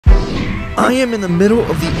I am in the middle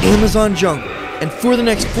of the Amazon jungle, and for the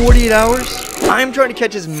next 48 hours, I am trying to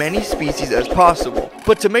catch as many species as possible.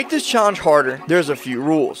 But to make this challenge harder, there's a few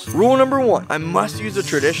rules. Rule number 1, I must use a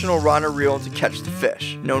traditional rod or reel to catch the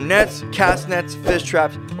fish. No nets, cast nets, fish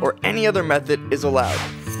traps, or any other method is allowed.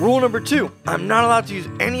 Rule number 2, I'm not allowed to use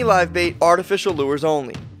any live bait, artificial lures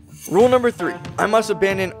only. Rule number 3, I must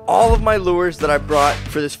abandon all of my lures that I brought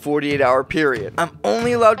for this 48-hour period. I'm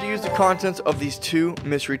only allowed to use the contents of these 2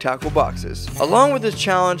 mystery tackle boxes. Along with this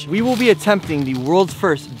challenge, we will be attempting the world's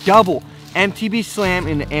first double MTB slam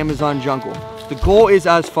in the Amazon jungle. The goal is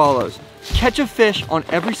as follows: catch a fish on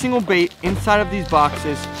every single bait inside of these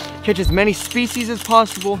boxes, catch as many species as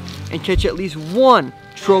possible, and catch at least 1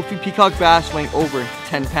 trophy peacock bass weighing over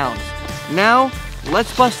 10 pounds. Now,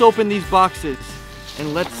 let's bust open these boxes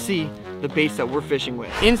and let's see the baits that we're fishing with.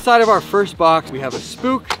 Inside of our first box, we have a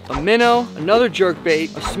spook, a minnow, another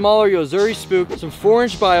jerkbait, a smaller Yozuri spook, some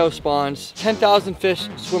 4-inch bio spawns, 10,000 fish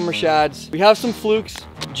swimmer shads. We have some flukes,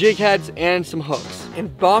 jig heads, and some hooks. In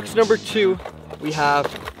box number 2, we have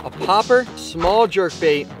a popper, small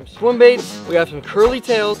jerkbait, some swim baits, we have some curly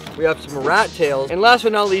tails, we have some rat tails, and last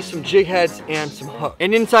but not least, some jig heads and some hooks.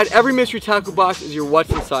 And inside every mystery tackle box is your what's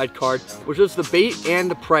inside card, which is the bait and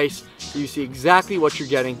the price, so you see exactly what you're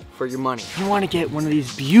getting for your money. If you want to get one of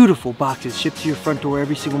these beautiful boxes shipped to your front door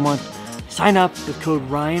every single month, sign up with code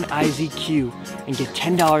RYANIZQ and get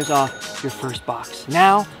 $10 off your first box.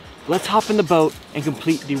 Now, let's hop in the boat and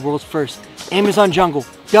complete the world's first Amazon jungle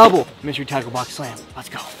double mystery tackle box slam. Let's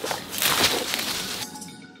go.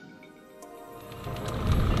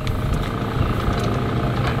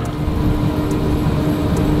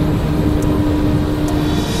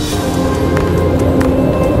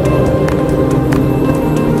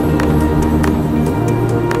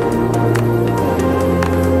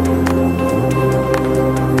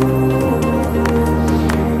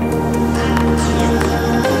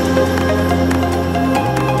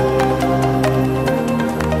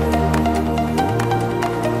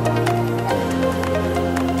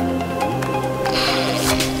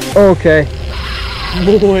 Okay,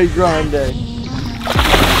 muy grande.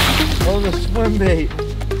 Oh, the swim bait.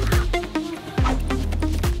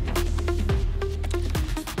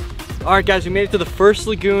 All right, guys, we made it to the first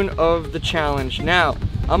lagoon of the challenge. Now,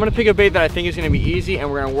 I'm gonna pick a bait that I think is gonna be easy, and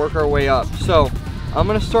we're gonna work our way up. So, I'm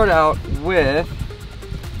gonna start out with,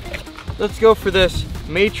 let's go for this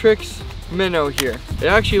Matrix minnow here. It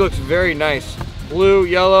actually looks very nice. Blue,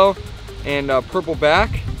 yellow, and purple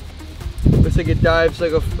back. Looks like it dives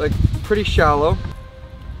like pretty shallow.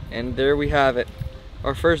 And there we have it.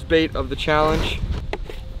 Our first bait of the challenge.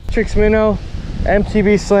 Matrix minnow,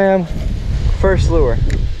 MTB slam, first lure.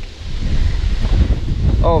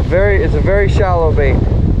 Oh, it's a very shallow bait.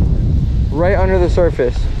 Right under the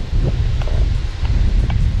surface.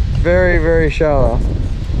 Very, very shallow.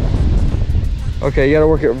 Okay, you gotta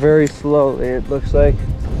work it very slowly, it looks like.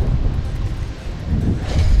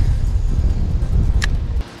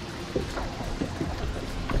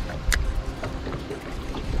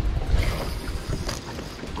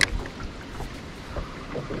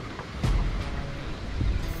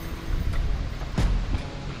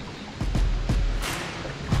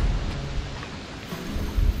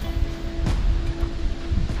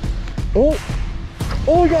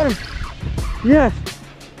 Oh, we got him! Yes!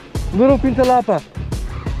 Little pintalapa.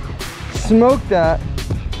 Smoked that.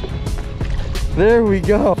 There we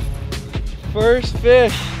go. First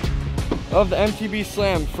fish of the MTB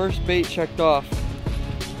slam. First bait checked off.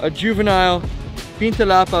 A juvenile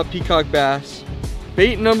pintalapa peacock bass.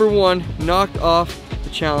 Bait number 1 knocked off the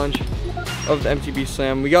challenge of the MTB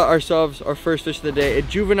slam. We got ourselves our first fish of the day. A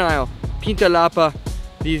juvenile pintalapa.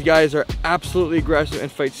 These guys are absolutely aggressive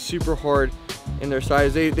and fight super hard in their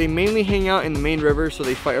size. They mainly hang out in the main river, so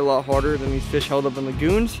they fight a lot harder than these fish held up in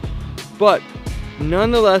lagoons. But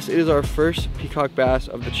nonetheless, it is our first peacock bass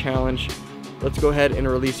of the challenge. Let's go ahead and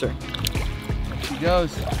release her. There she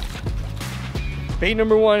goes. Bait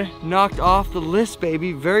number 1 knocked off the list,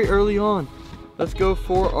 baby, very early on. Let's go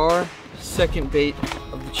for our second bait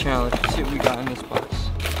of the challenge. Let's see what we got in this box.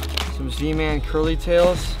 Some Z-Man curly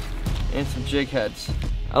tails and some jig heads.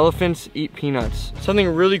 Elephants eat peanuts. Something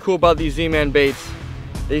really cool about these Z-Man baits,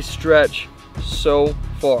 they stretch so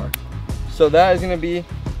far. So that is gonna be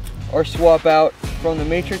our swap out from the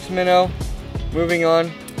Matrix minnow. Moving on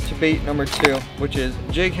to bait number 2, which is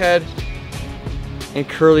jig head and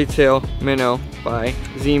curly tail minnow by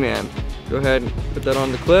Z-Man. Go ahead and put that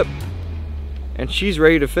on the clip. And she's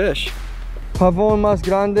ready to fish. Pavón más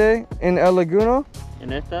grande en el laguno.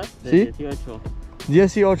 En esta, ¿Sí? 18.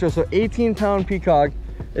 18, so 18-pound peacock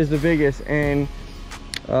is the biggest, and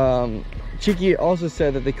Chiki also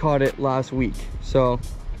said that they caught it last week. So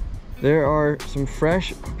there are some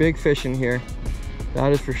fresh big fish in here.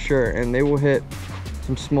 That is for sure. And they will hit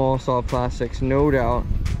some small solid plastics, no doubt.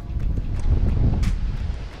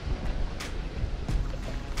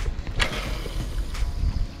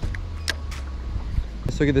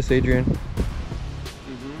 Let's look at this, Adrian.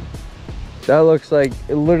 That looks like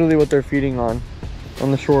literally what they're feeding on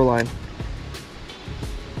the shoreline.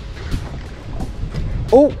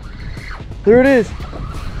 Oh, there it is.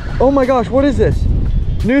 Oh my gosh, what is this?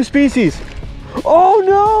 New species. Oh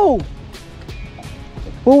no!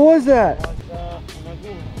 What was that?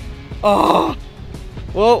 Oh,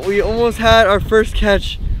 well, we almost had our first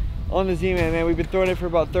catch on the Z-Man, man. We've been throwing it for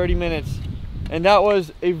about 30 minutes. And that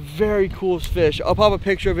was a very cool fish. I'll pop a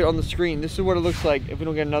picture of it on the screen. This is what it looks like if we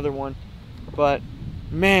don't get another one. But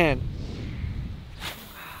man,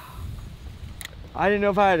 I didn't know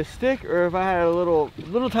if I had a stick or if I had a little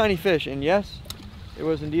tiny fish. And yes, it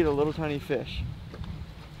was indeed a little tiny fish.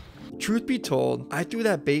 Truth be told, I threw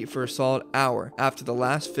that bait for a solid hour after the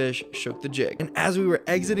last fish shook the jig. And as we were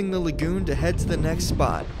exiting the lagoon to head to the next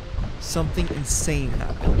spot, something insane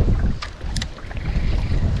happened.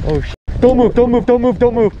 Oh shit. Don't move, don't move, don't move,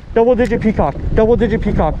 don't move. Double digit peacock, double digit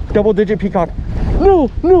peacock, double digit peacock.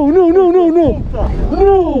 No, no, no, no, no, no.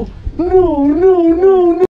 No, no, no,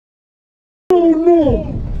 no, no,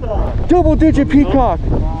 no. Double digit peacock,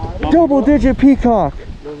 double digit peacock.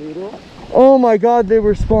 Oh my God, they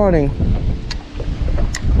were spawning.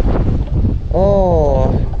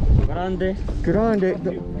 Oh. Grande. Grande.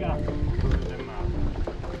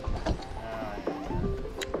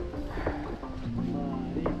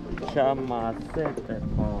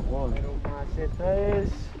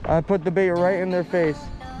 I put the bait right in their face.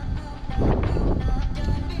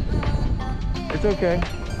 It's okay.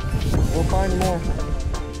 We'll find more.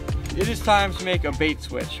 It is time to make a bait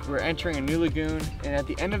switch. We're entering a new lagoon, and at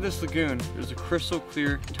the end of this lagoon, there's a crystal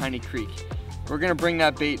clear tiny creek. We're gonna bring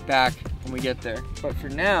that bait back when we get there. But for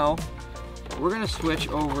now, we're gonna switch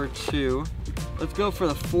over to, let's go for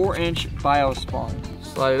the 4-inch bio spawn.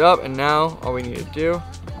 Slide it up, and now all we need to do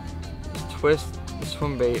is twist the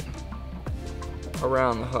swim bait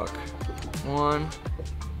around the hook. 1,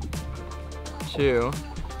 2,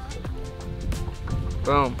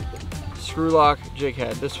 boom. Screw lock jig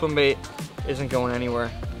head. This swim bait isn't going anywhere.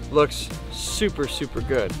 Looks super, super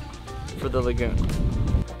good for the lagoon.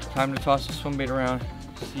 Time to toss the swim bait around,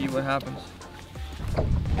 see what happens.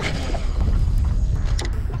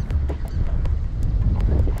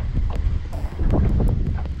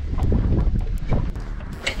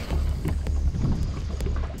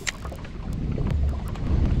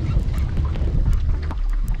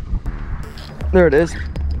 There it is.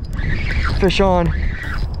 Fish on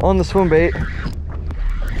the swim bait.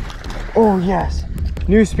 Oh yes,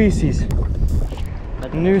 new species.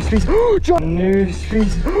 New species. New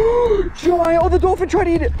species. Giant. Oh, the dolphin tried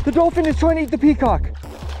to eat it. The dolphin is trying to eat the peacock.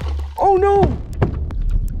 Oh no!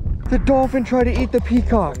 The dolphin tried to eat the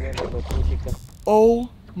peacock. Oh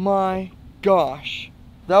my gosh.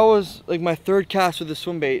 That was like my 3rd cast with the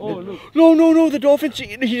swim bait. Oh, look. No, no, no, the dolphin,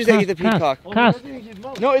 he just ate the peacock. Cast.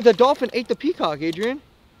 No, the dolphin ate the peacock, Adrian.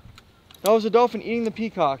 That was a dolphin eating the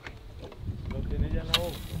peacock.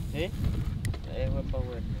 Oh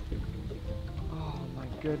my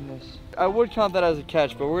goodness. I would count that as a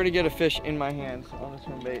catch, but we're gonna get a fish in my hands on the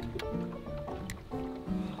swim bait.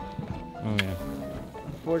 Oh yeah.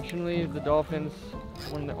 Unfortunately, the dolphin's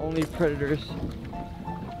one of the only predators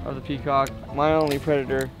of the peacock. My only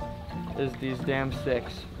predator is these damn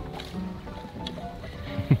sticks.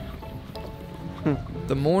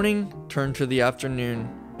 The morning turned to the afternoon,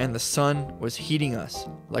 and the sun was heating us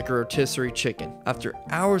like a rotisserie chicken. After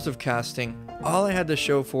hours of casting, all I had to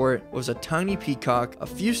show for it was a tiny peacock, a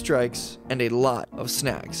few strikes, and a lot of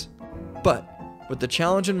snags. But with the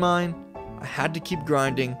challenge in mind, I had to keep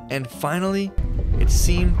grinding, and finally, it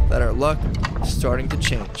seemed that our luck was starting to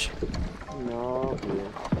change.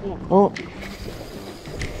 Oh.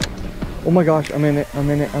 Oh my gosh, I'm in it, I'm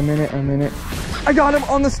in it, I'm in it, I'm in it. I got him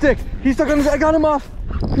on the stick. He's stuck on his, I got him off.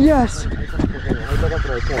 Yes.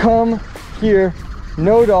 Come here.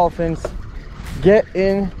 No dolphins. Get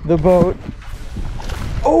in the boat.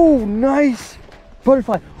 Oh, nice.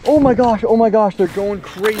 Butterfly. Oh my gosh, they're going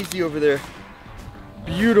crazy over there.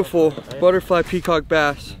 Beautiful butterfly peacock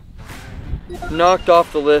bass. Knocked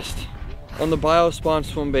off the list on the biospawn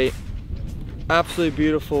swim bait. Absolutely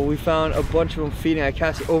beautiful. We found a bunch of them feeding. I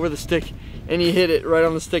cast it over the stick and he hit it right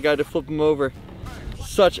on the stick. I had to flip him over.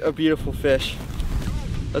 Such a beautiful fish.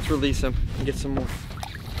 Let's release him and get some more.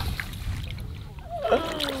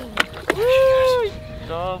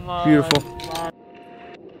 Beautiful.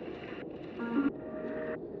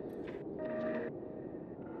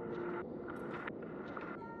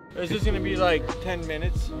 Is this gonna be like 10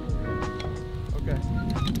 minutes? Okay.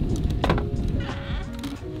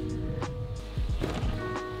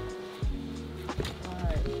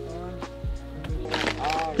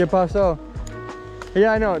 ¿Qué pasó?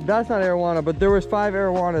 Yeah, I know, that's not arowana, but there was 5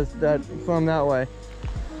 arowanas that swam that way.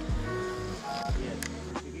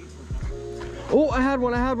 Oh, I had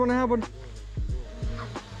one. You don't have a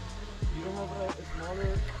smaller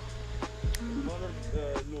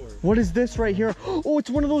lure. What is this right here? Oh, it's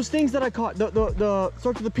one of those things that I caught. The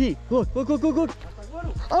starts with a P. Look.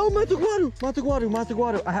 Oh, mataguaru.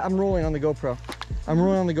 I'm rolling on the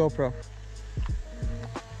GoPro.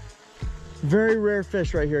 Very rare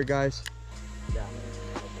fish right here, guys. Yeah.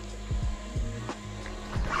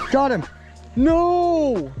 Got him.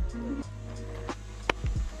 No!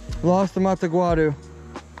 Lost the mataguaru.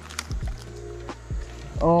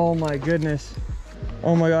 Oh my goodness.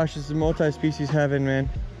 Oh my gosh, this is multi-species heaven, man.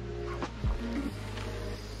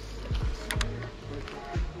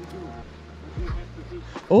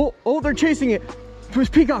 Oh, they're chasing it. It was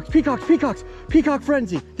peacocks. Peacock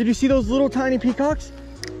frenzy. Did you see those little tiny peacocks?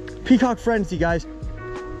 Peacock frenzy, guys.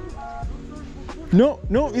 No,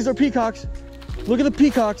 these are peacocks. Look at the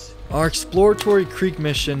peacocks. Our exploratory creek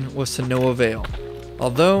mission was to no avail.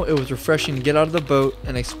 Although it was refreshing to get out of the boat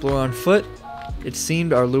and explore on foot, it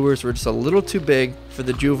seemed our lures were just a little too big for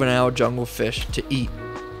the juvenile jungle fish to eat.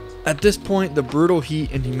 At this point, the brutal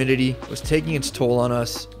heat and humidity was taking its toll on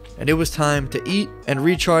us, and it was time to eat and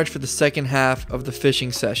recharge for the second half of the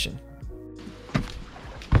fishing session.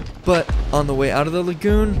 But on the way out of the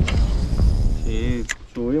lagoon,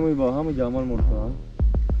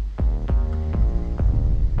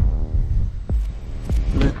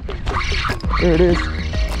 there it is,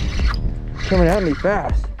 coming at me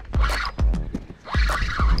fast.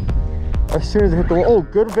 As soon as I hit the wall, oh,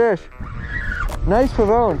 good fish. Nice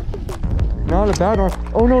pavone. Not a bad one.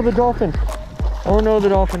 Oh no, the dolphin. Oh no, the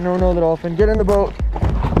dolphin. No, the dolphin. Get in the boat.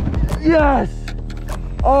 Yes!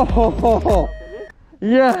 Oh,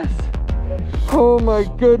 yes! Oh my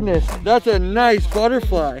goodness. That's a nice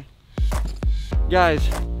butterfly. Guys,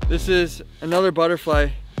 this is another butterfly.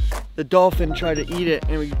 The dolphin tried to eat it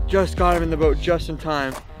and we just got him in the boat just in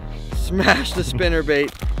time. Smashed the spinner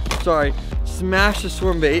bait. Sorry, smashed the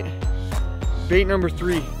swim bait. Bait number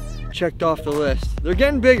 3 checked off the list. They're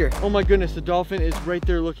getting bigger. Oh my goodness, the dolphin is right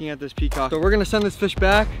there looking at this peacock. So we're gonna send this fish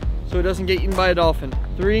back so it doesn't get eaten by a dolphin.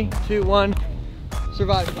 3, 2, 1,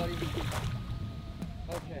 survive, buddy.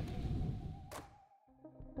 Okay.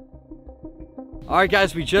 All right,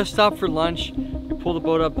 guys, we just stopped for lunch. We pulled the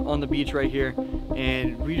boat up on the beach right here,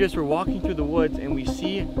 and we just were walking through the woods and we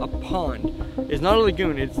see a pond. It's not a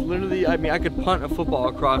lagoon, it's literally, I mean, I could punt a football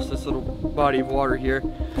across this little body of water here.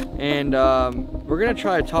 And we're gonna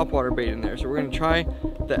try a topwater bait in there. So we're gonna try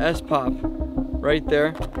the S-Pop right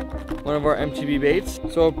there, one of our MTB baits.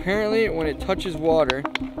 So apparently when it touches water,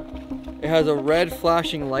 it has a red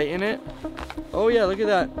flashing light in it. Oh yeah, look at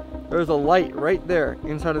that. There's a light right there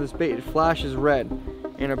inside of this bait. It flashes red,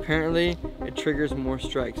 and apparently it triggers more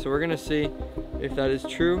strikes. So we're gonna see if that is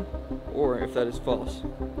true or if that is false.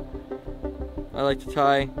 I like to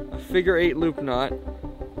tie a figure 8 loop knot.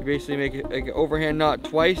 You basically make it like an overhand knot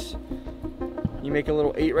twice. You make a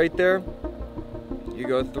little 8 right there. You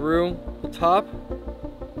go through the top,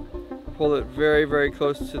 pull it very, very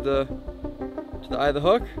close to the eye of the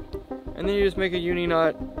hook, and then you just make a uni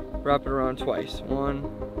knot, wrap it around twice. 1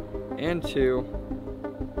 and 2.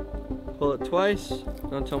 Pull it twice.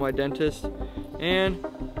 Don't tell my dentist. And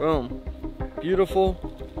boom. Beautiful,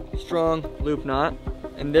 strong loop knot.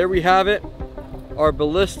 And there we have it, our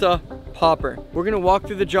ballista popper. We're gonna walk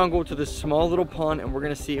through the jungle to this small little pond and we're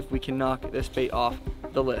gonna see if we can knock this bait off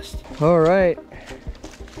the list. All right,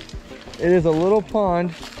 it is a little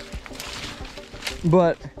pond,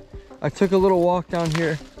 but I took a little walk down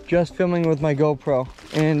here just filming with my GoPro,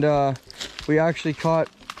 and we actually caught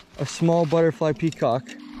a small butterfly peacock.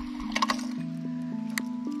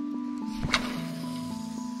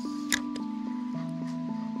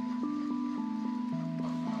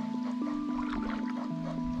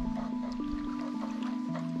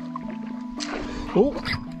 Oh,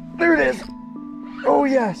 there it is. Oh,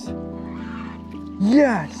 yes.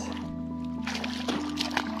 Yes.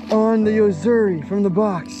 On the Ozuri from the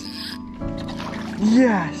box.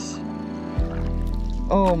 Yes.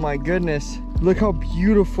 Oh my goodness. Look how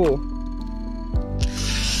beautiful.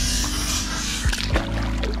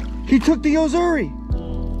 He took the Ozuri.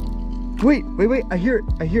 Wait. I hear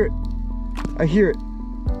it.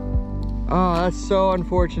 Oh, that's so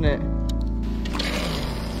unfortunate.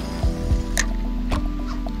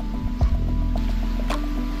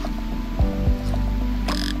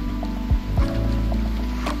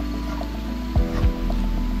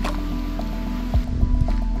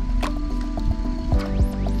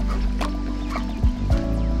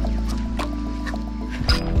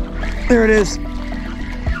 There it is.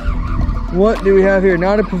 What do we have here?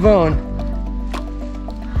 Not a pavone.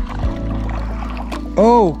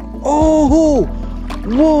 Oh, oh,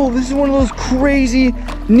 whoa, this is one of those crazy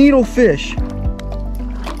needlefish.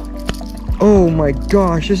 Oh my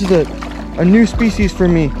gosh, this is a new species for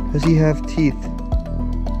me. Does he have teeth?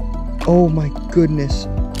 Oh my goodness.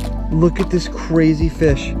 Look at this crazy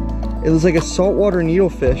fish. It looks like a saltwater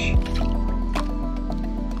needlefish.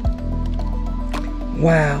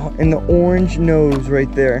 Wow, and the orange nose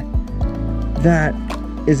right there. That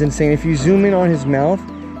is insane. If you zoom in on his mouth,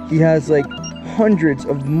 he has like hundreds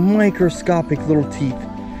of microscopic little teeth.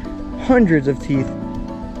 Hundreds of teeth.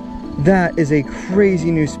 That is a crazy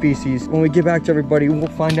new species. When we get back to everybody, we'll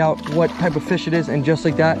find out what type of fish it is, and just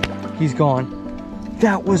like that, he's gone.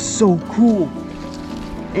 That was so cool.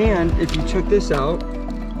 And if you check this out,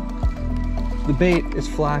 the bait is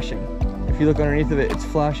flashing. If you look underneath of it, it's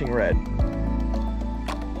flashing red.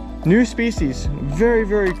 New species, very,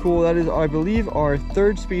 very cool. That is, I believe, our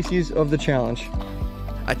third species of the challenge.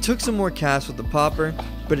 I took some more casts with the popper,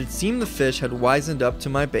 but it seemed the fish had wisened up to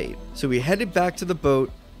my bait. So we headed back to the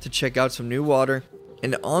boat to check out some new water,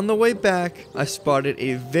 and on the way back, I spotted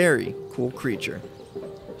a very cool creature.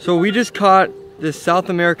 So we just caught this South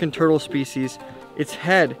American turtle species. Its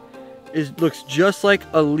head looks just like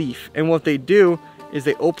a leaf, and what they do is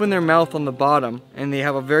they open their mouth on the bottom and they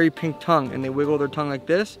have a very pink tongue, and they wiggle their tongue like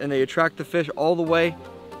this and they attract the fish all the way,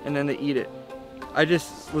 and then they eat it. I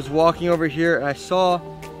just was walking over here and I saw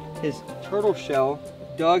his turtle shell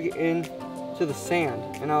dug into the sand,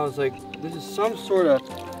 and I was like, this is some sort of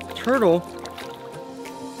turtle,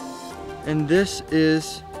 and this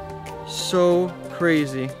is so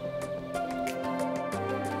crazy.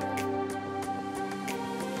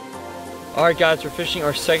 Alright guys, we're fishing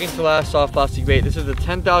our second to last soft plastic bait. This is the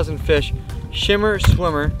 10,000 fish shimmer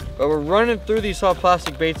swimmer, but we're running through these soft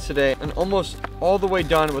plastic baits today and almost all the way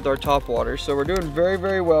done with our top water. So we're doing very,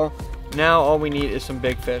 very well. Now all we need is some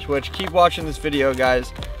big fish, which keep watching this video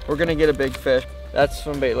guys. We're gonna get a big fish. That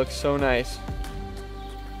swim bait looks so nice.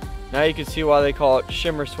 Now you can see why they call it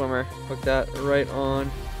shimmer swimmer. Hook that right on.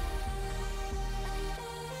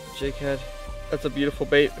 Jig head. That's a beautiful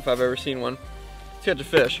bait if I've ever seen one. Let's catch a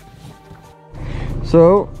fish.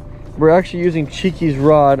 So we're actually using Cheeky's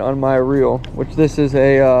rod on my reel, which this is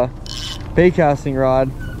a bait casting rod,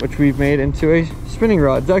 which we've made into a spinning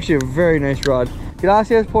rod. It's actually a very nice rod.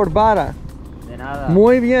 Gracias por vara. De nada.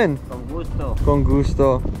 Muy bien. Con gusto. Con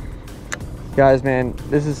gusto. Guys, man,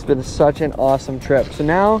 this has been such an awesome trip. So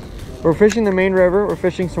now we're fishing the main river. We're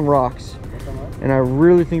fishing some rocks, and I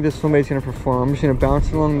really think this swim bait's gonna perform. I'm just gonna bounce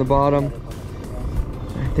it along the bottom.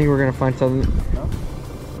 I think we're gonna find something.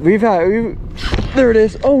 There it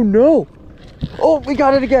is. Oh no. Oh, we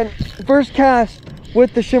got it again. First cast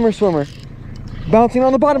with the shimmer swimmer. Bouncing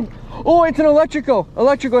on the bottom. Oh, it's an electrico.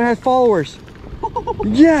 Electrico has followers.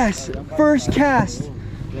 Yes, first cast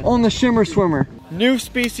on the shimmer swimmer. New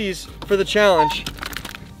species for the challenge.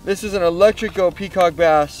 This is an electrico peacock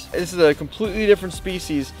bass. This is a completely different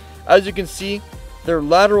species. As you can see, their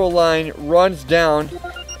lateral line runs down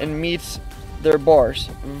and meets their bars.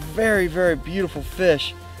 Very, very beautiful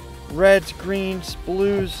fish. Reds, greens,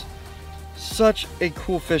 blues. Such a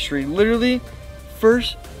cool fishery. Literally,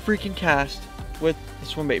 first freaking cast with the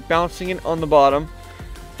swim bait. Bouncing it on the bottom.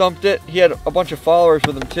 Thumped it. He had a bunch of followers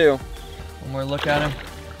with him too. One more look at him.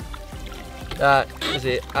 That is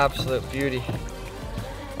an absolute beauty.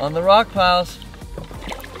 On the rock piles.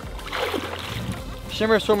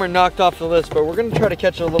 Shimmer swimmer knocked off the list, but we're gonna try to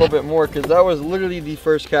catch it a little bit more because that was literally the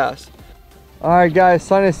first cast. All right guys,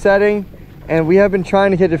 sun is setting and we have been trying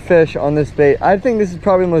to catch a fish on this bait. I think this is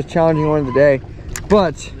probably the most challenging one of the day,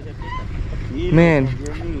 but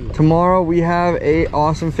man, tomorrow we have a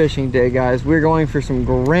awesome fishing day guys. We're going for some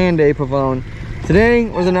grande pavone. Today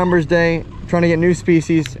was a numbers day, trying to get new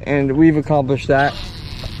species, and we've accomplished that.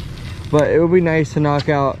 But it would be nice to knock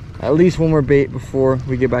out at least one more bait before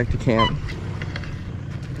we get back to camp.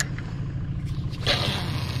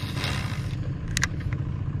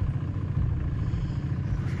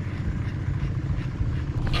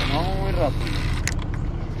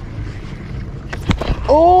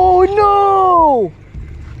 Oh no!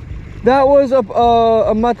 That was a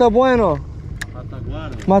mataguaro.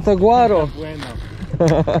 Mataguaro.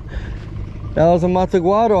 That was a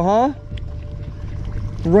mataguaro, huh?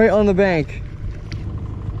 Right on the bank.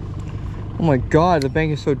 Oh my god, the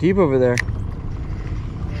bank is so deep over there.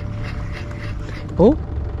 Oh?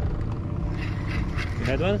 You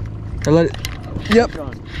had one? I let it. Yep.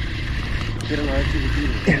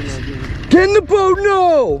 Get in the boat,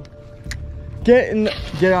 no! Get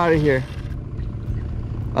out of here.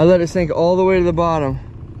 I let it sink all the way to the bottom.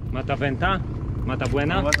 Mata venta? Mata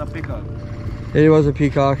buena? Was a peacock. It was a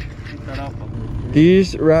peacock.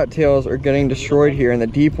 These rat tails are getting destroyed here in the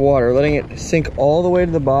deep water, letting it sink all the way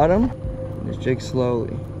to the bottom. Just jig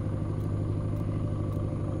slowly.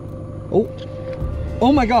 Oh,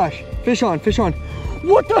 oh my gosh, fish on, fish on.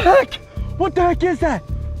 What the heck? What the heck is that?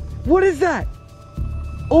 What is that?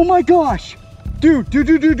 Oh my gosh. Dude.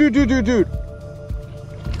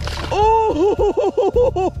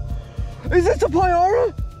 Oh, is this a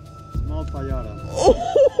payara? Small payara. Oh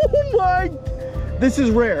my, this is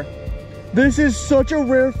rare. This is such a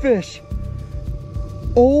rare fish.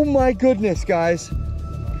 Oh my goodness, guys.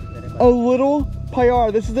 A little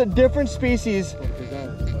payara. This is a different species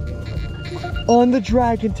on the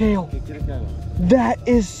dragon tail. That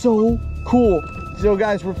is so cool. So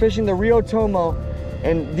guys, we're fishing the Rio Tomo,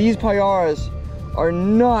 and these payaras are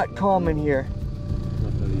not common here.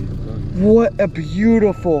 What a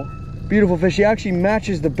beautiful, beautiful fish. He actually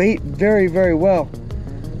matches the bait very, very well.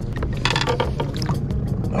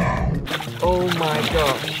 Oh my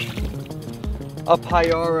gosh. A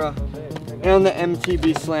payara and the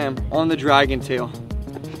MTB Slam on the dragon tail.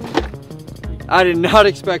 I did not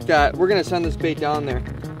expect that. We're gonna send this bait down there.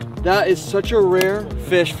 That is such a rare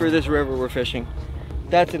fish for this river we're fishing.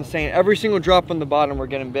 That's insane. Every single drop on the bottom we're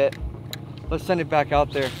getting bit. Let's send it back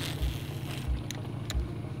out there.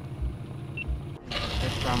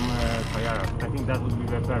 Some payara. I think that would be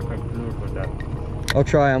the perfect lure for that. I'll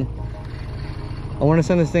try them. I want to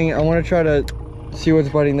send this thing. I want to try to see what's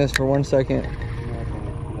biting this for 1 second.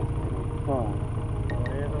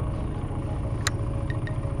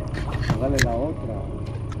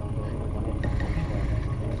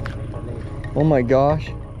 Oh my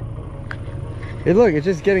gosh. Hey, look, it's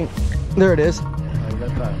just getting. There it is.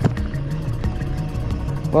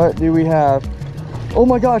 What do we have? Oh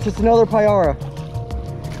my gosh, it's another payara.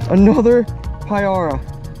 Another payara.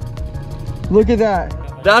 Look at that.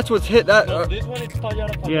 That's what's hit that. This one is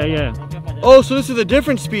payara. Yeah. Oh, so this is a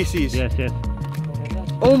different species. Yes.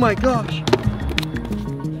 Oh my gosh.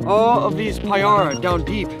 All of these payara down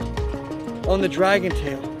deep on the dragon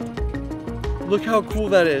tail. Look how cool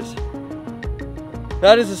that is.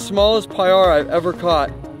 That is the smallest payara I've ever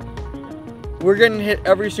caught. We're getting hit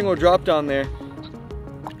every single drop down there.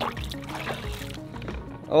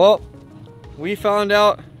 Oh, we found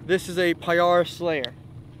out this is a payara slayer.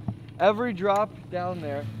 Every drop down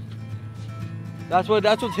there, that's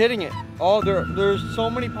what's hitting it. Oh, there's so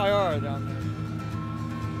many payara down there.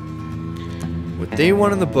 With day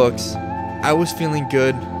 1 in the books, I was feeling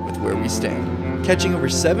good with where we stand, catching over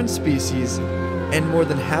 7 species and more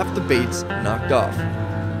than half the baits knocked off.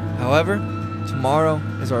 However, tomorrow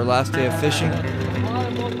is our last day of fishing,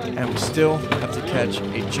 and we still have to catch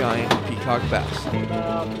a giant peacock bass.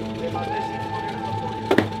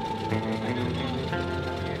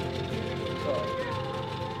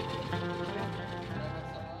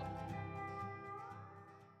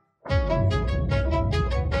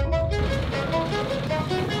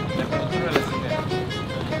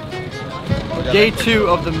 Day 2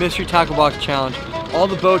 of the Mystery Tackle Box Challenge. All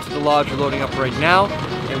the boats at the lodge are loading up right now,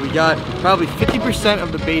 and we got probably 50%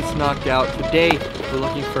 of the baits knocked out. Today, we're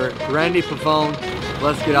looking for Grande Pavone.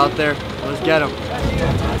 Let's get out there, let's get them.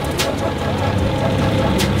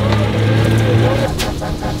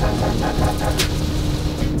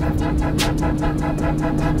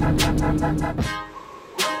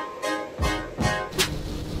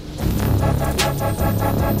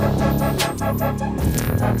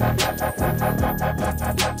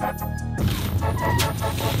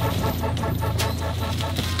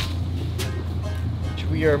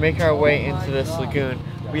 We are making our way into this lagoon.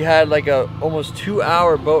 We had like a almost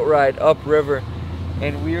 2-hour boat ride upriver,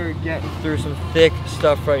 and we are getting through some thick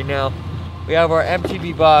stuff right now. We have our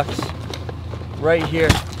MTB box right here,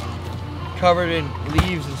 covered in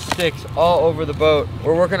leaves and sticks all over the boat.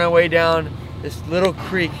 We're working our way down this little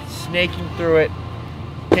creek, snaking through it,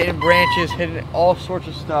 hitting branches, hitting all sorts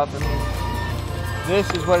of stuff. I mean, this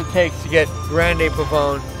is what it takes to get Grande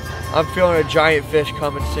Pavone. I'm feeling a giant fish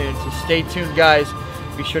coming soon, so stay tuned, guys.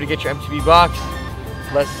 Be sure to get your MTB box.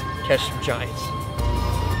 Let's catch some giants.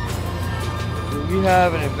 So we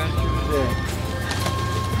have an adventure today.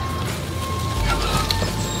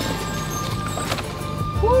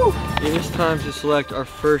 Woo! It is time to select our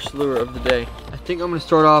first lure of the day. I think I'm gonna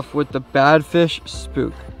start off with the Badfish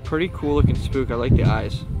Spook. Pretty cool looking spook. I like the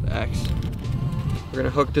eyes, the X. We're gonna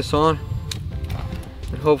hook this on,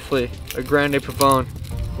 and hopefully a Grande Pavone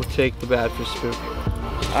will take the Badfish Spook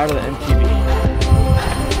out of the MTB.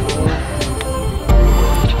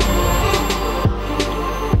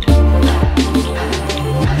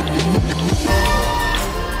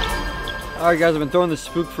 Alright guys, I've been throwing this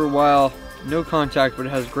spook for a while. No contact, but it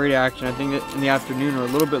has great action. I think that in the afternoon or a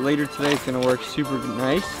little bit later today, it's gonna work super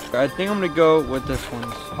nice. I think I'm gonna go with this one.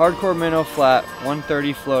 Hardcore minnow flat,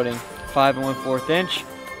 130 floating, 5 1/4 inch.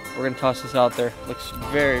 We're gonna toss this out there. Looks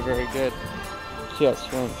very, very good. See how it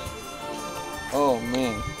swims. Oh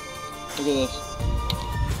man, look at this.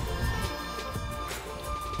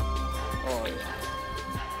 Oh yeah.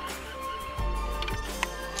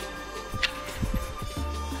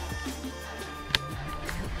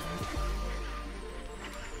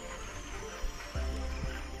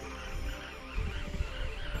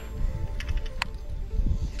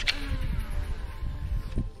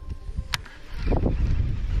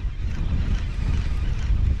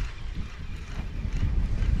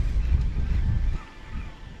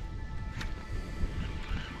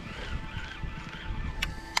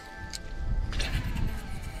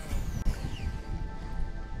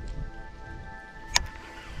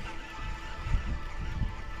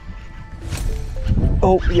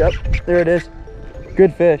 Oh, yep, there it is.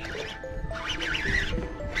 Good fish.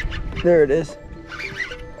 There it is.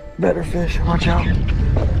 Better fish, watch out.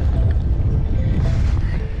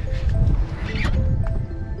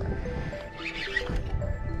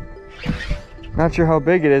 Not sure how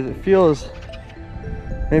big it is. It feels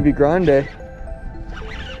maybe grande.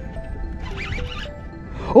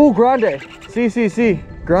 Oh, grande. CCC,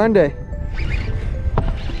 grande.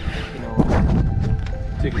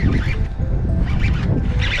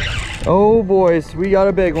 Oh boys, we got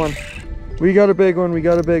a big one. We got a big one, we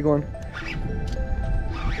got a big one.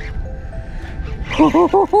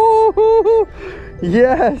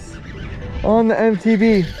 Yes, on the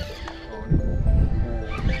MTB.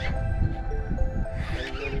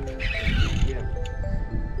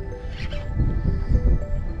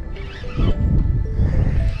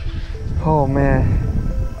 Oh man,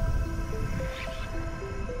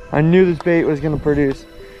 I knew this bait was gonna produce.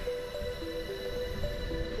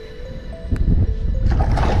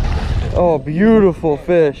 Oh, beautiful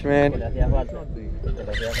fish, man. This is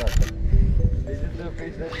the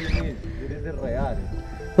fish that you need. This is the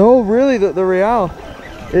RYANIZQ. Oh, really? The Real.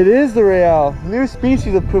 It is the Real. New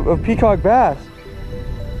species of peacock bass.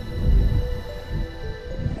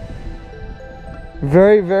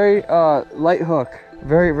 Very, very light hook.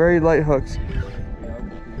 Very, very light hooks.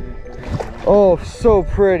 Oh, so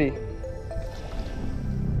pretty.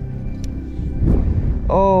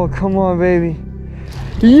 Oh, come on, baby.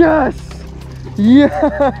 Yes!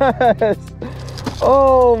 Yes!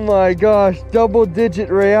 Oh my gosh, double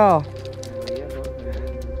digit Real.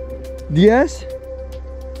 Yes?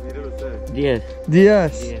 Yes.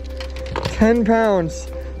 Yes. 10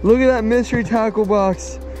 pounds. Look at that mystery tackle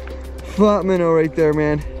box. Flat minnow right there,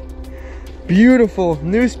 man. Beautiful.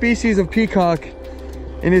 New species of peacock.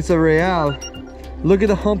 And it's a Real. Look at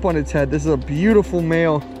the hump on its head. This is a beautiful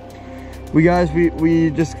male. We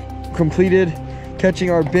just completed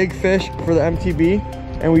catching our big fish for the MTB,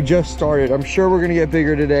 and we just started. I'm sure we're gonna get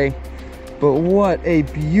bigger today, but what a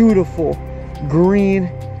beautiful green,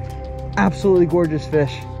 absolutely gorgeous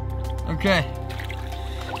fish. Okay,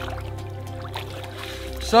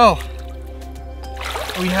 so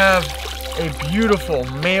we have a beautiful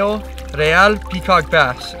male Real peacock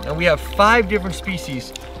bass, and we have 5 different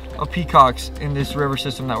species of peacocks in this river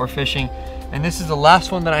system that we're fishing. And this is the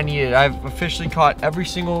last one that I needed. I've officially caught every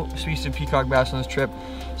single species of peacock bass on this trip.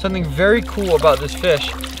 Something very cool about this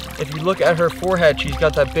fish, if you look at her forehead, she's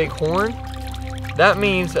got that big horn. That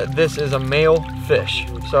means that this is a male fish.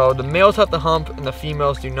 So the males have the hump and the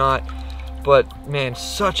females do not. But man,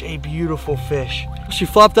 such a beautiful fish. She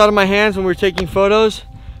flopped out of my hands when we were taking photos,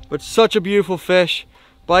 but such a beautiful fish.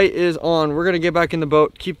 Bite is on. We're gonna get back in the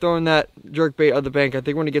boat, keep throwing that jerk bait out the bank. I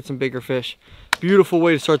think we're gonna get some bigger fish. Beautiful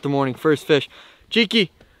way to start the morning. First fish. Chiqui,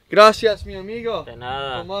 gracias, mi amigo. De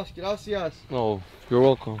nada. Tomas, gracias. No, you're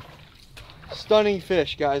welcome. Stunning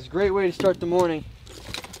fish, guys. Great way to start the morning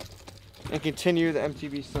and continue the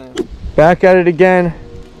MTB slam. Back at it again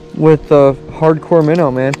with the hardcore minnow,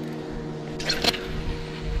 man.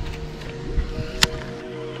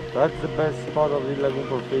 That's the best spot of the lagoon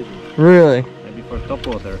for fishing. Really? Maybe for top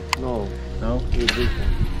water. No, No? it's this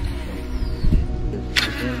one.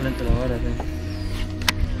 Tienes lente la vara, sí.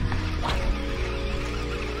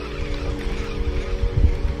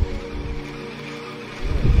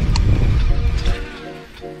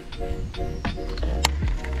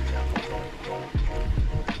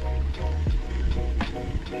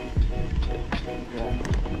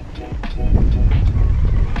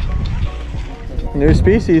 New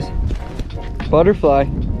species. Butterfly.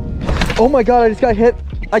 Oh my god, I just got hit.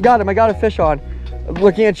 I got him. I got a fish on. I'm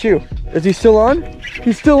looking at you. Is he still on?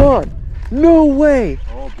 He's still on. No way.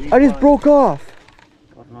 Oh, I just broke off.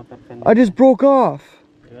 I just broke off.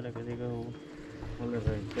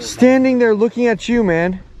 Standing there looking at you,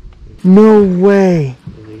 man. No way.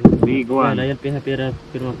 Big one. That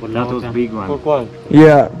was big one.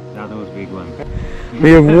 Yeah. That was big one.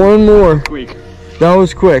 We have one more. Quick. That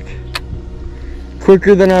was quick.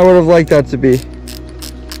 Quicker than I would have liked that to be.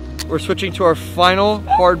 We're switching to our final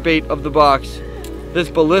hard bait of the box. This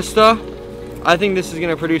ballista, I think this is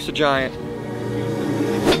gonna produce a giant.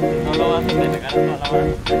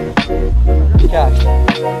 Catch.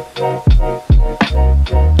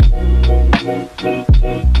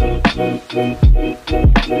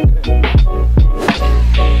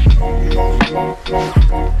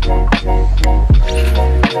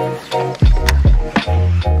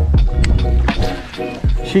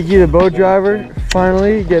 Cheeky the boat driver,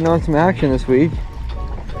 finally getting on some action this week.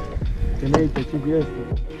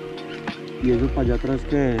 Y eso para allá atrás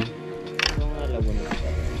que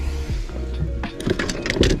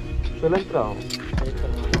 ¿se le ha entrado?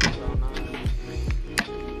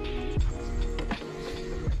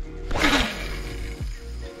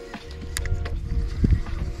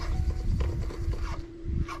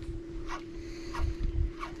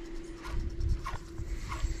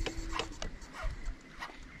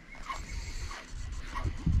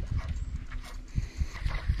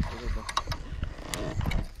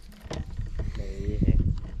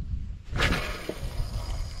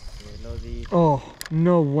 Oh,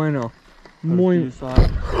 no bueno. Muy.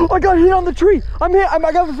 I got hit on the tree. I'm hit. I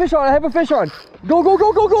got a fish on. I have a fish on. Go, go,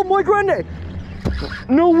 go, go, go. Muy grande.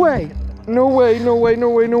 No way. No way. No way. No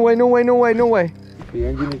way. No way. No way. No way. No way.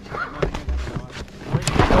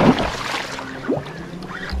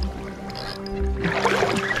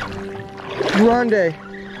 Grande.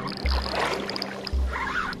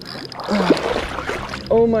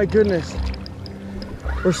 Oh my goodness.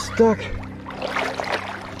 We're stuck.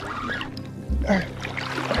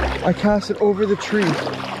 I cast it over the tree.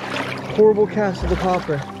 Horrible cast of the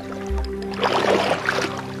popper.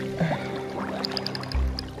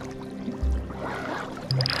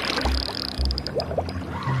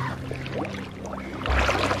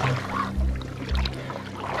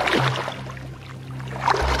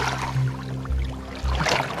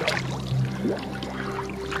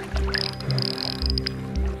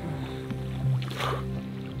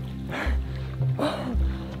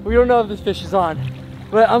 We don't know if this fish is on,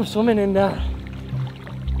 but I'm swimming in that.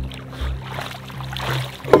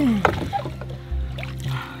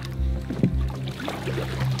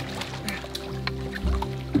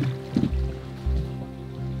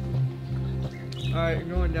 All right,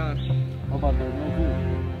 you're going down. How about the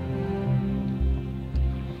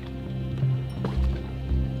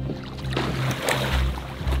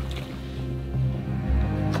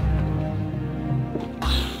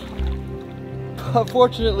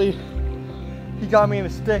Unfortunately, he got me in a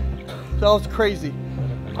stick. That was crazy.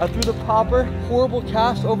 I threw the popper, horrible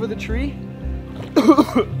cast over the tree.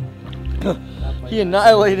 He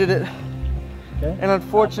annihilated it. And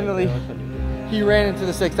unfortunately, he ran into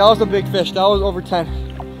the six. That was a big fish. That was over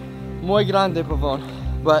 10. Muy grande pavon.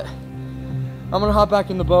 But I'm gonna hop back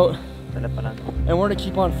in the boat and we're gonna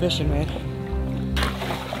keep on fishing, man.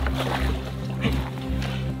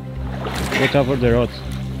 Watch out for the rods.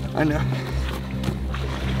 I know.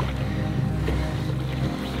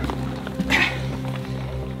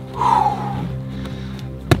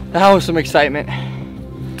 That was some excitement.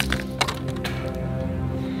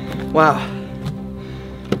 Wow.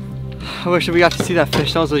 I wish we got to see that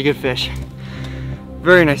fish. That was a good fish.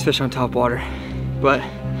 Very nice fish on top water. But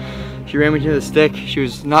she ran me to the stick. She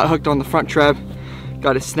was not hooked on the front treb.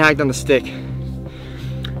 Got it snagged on the stick.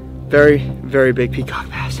 Very, very big peacock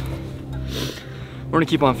bass. We're gonna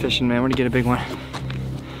keep on fishing, man. We're gonna get a big one.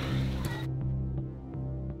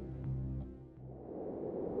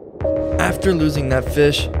 After losing that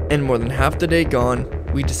fish and more than half the day gone,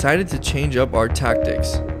 we decided to change up our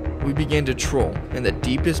tactics. We began to troll in the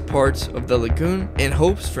deepest parts of the lagoon in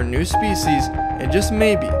hopes for new species and just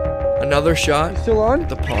maybe another shot He's still on? at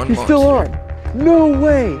the pond He's monster. still on. No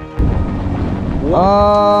way.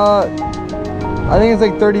 I think it's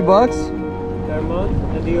like 30 bucks. Per month,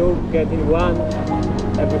 and you getting one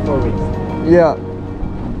every 4 weeks. Yeah.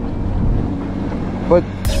 But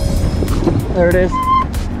there it is.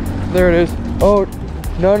 There it is. Oh,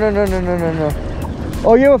 no, no, no, no, no, no, no.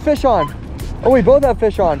 Oh, you have a fish on. Oh, we both have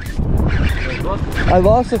fish on. I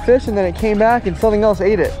lost the fish and then it came back and something else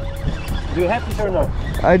ate it. Do you have fish or not?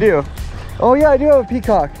 I do. Oh yeah, I do have a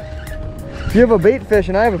peacock. You have a bait fish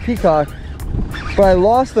and I have a peacock. But I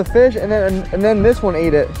lost the fish and then this one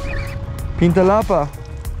ate it. Pintalapa.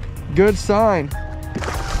 Good sign.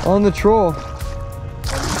 On the troll.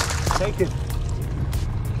 Take it.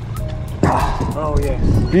 Oh yeah.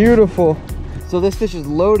 Beautiful. So this fish is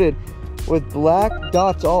loaded with black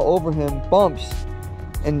dots all over him, bumps.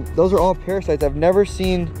 And those are all parasites. I've never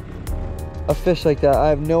seen a fish like that. I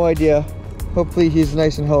have no idea. Hopefully he's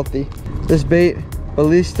nice and healthy. This bait,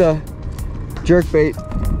 Ballista jerk bait,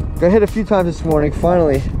 got hit a few times this morning.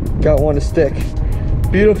 Finally got one to stick.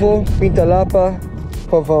 Beautiful Pintalapa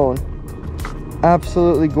pavone.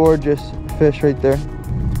 Absolutely gorgeous fish right there.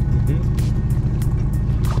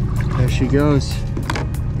 There she goes.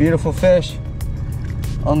 Beautiful fish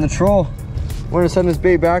on the troll. We're gonna send this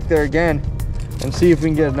bait back there again and see if we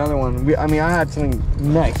can get another one. I mean, I had something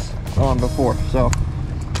nice on before, so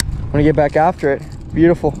I'm gonna get back after it.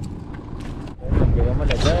 Beautiful.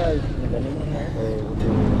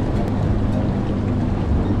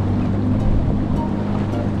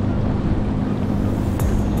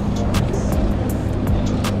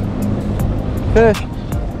 Fish.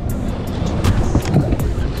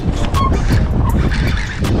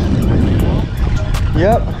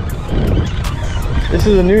 Yep. This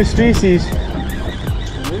is a new species.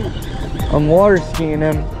 I'm water skiing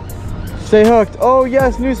him. Stay hooked. Oh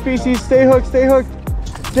yes, new species. Stay hooked, stay hooked.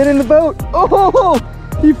 Get in the boat. Oh,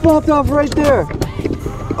 he flopped off right there.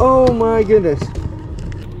 Oh my goodness.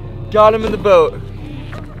 Got him in the boat.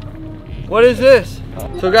 What is this?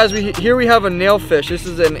 So guys, here we have a nailfish. This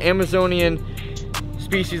is an Amazonian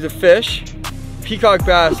species of fish. Peacock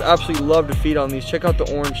bass absolutely love to feed on these. Check out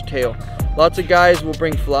the orange tail. Lots of guys will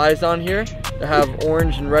bring flies on here that have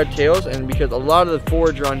orange and red tails, and because a lot of the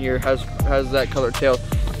forage on here has that colored tail.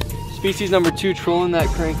 Species number 2 trolling that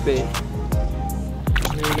crankbait.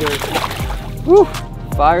 There he goes. Woo!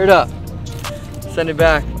 Fired up. Send it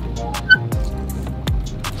back.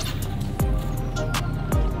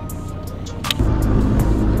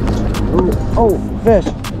 Ooh. Oh, fish.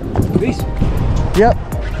 Fish. Yep.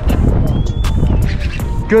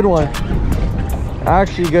 Good one.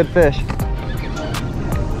 Actually, good fish.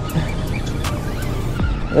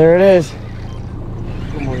 There it is.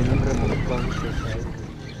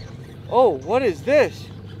 Oh, what is this?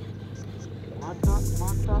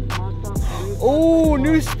 Oh,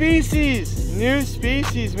 new species. New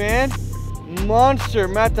species, man. Monster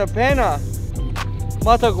Matapena.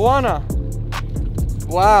 Mataguana.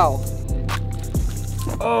 Wow.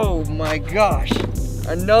 Oh my gosh.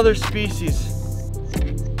 Another species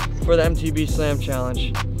for the MTB Slam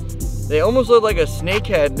Challenge. They almost look like a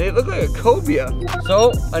snakehead. They look like a cobia.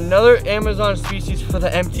 So another Amazon species for the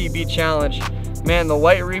MTB Challenge. Man, the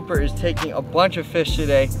White Reaper is taking a bunch of fish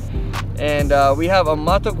today. And we have a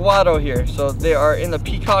Mataguaro here. So they are in the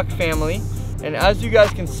peacock family. And as you guys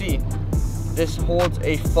can see, this holds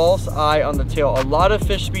a false eye on the tail. A lot of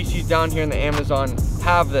fish species down here in the Amazon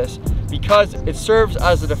have this because it serves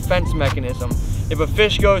as a defense mechanism. If a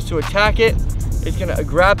fish goes to attack it, it's gonna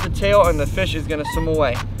grab the tail and the fish is gonna swim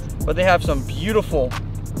away. But they have some beautiful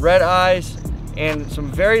red eyes and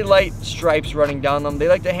some very light stripes running down them. They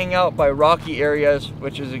like to hang out by rocky areas,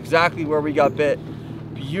 which is exactly where we got bit.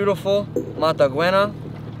 Beautiful Mataguana.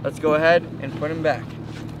 Let's go ahead and put him back.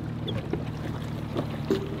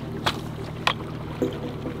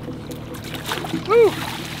 Woo!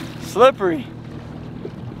 Slippery.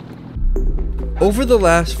 Over the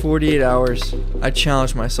last 48 hours, I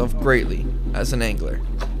challenged myself greatly as an angler.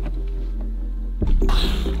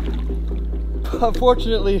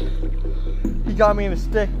 Unfortunately, he got me in a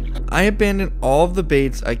stick. I abandoned all of the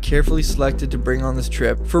baits I carefully selected to bring on this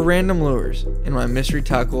trip for random lures in my Mystery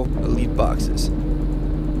Tackle Elite boxes.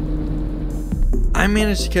 I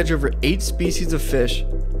managed to catch over 8 species of fish,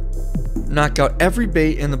 knock out every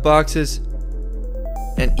bait in the boxes,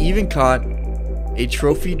 and even caught a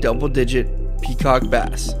trophy double-digit peacock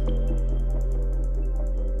bass.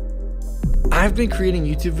 I've been creating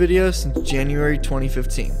YouTube videos since January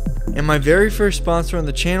 2015, and my very first sponsor on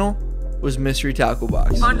the channel was Mystery Tackle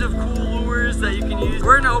Box. Tons of cool lures that you can use.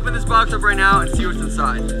 We're gonna open this box up right now and see what's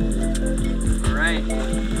inside. All right,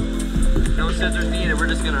 no scissors needed. We're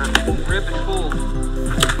just gonna rip and pull.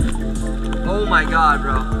 Oh my God,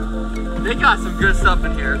 bro. They got some good stuff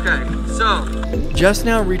in here. Okay, so. Just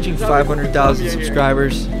now reaching 500,000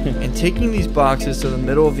 subscribers and taking these boxes to the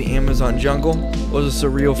middle of the Amazon jungle was a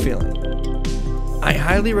surreal feeling. I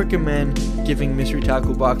highly recommend giving Mystery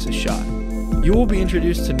Tackle Box a shot. You will be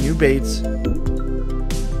introduced to new baits,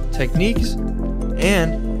 techniques,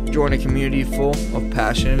 and join a community full of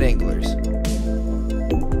passionate anglers.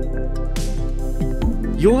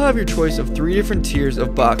 You'll have your choice of 3 different tiers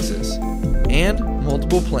of boxes and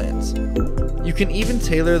multiple plans. You can even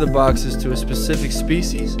tailor the boxes to a specific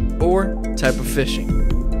species or type of fishing.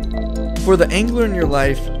 For the angler in your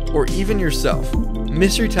life, or even yourself,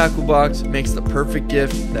 Mystery Tackle Box makes the perfect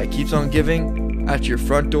gift that keeps on giving at your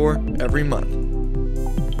front door every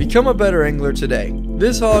month. Become a better angler today.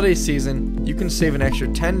 This holiday season, you can save an extra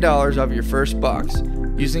 $10 off your first box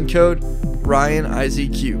using code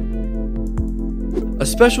RYANIZQ. A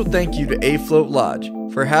special thank you to Afloat Lodge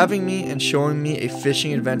for having me and showing me a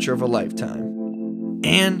fishing adventure of a lifetime.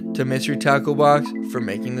 And to Mystery Tackle Box for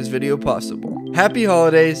making this video possible. Happy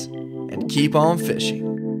holidays and keep on fishing.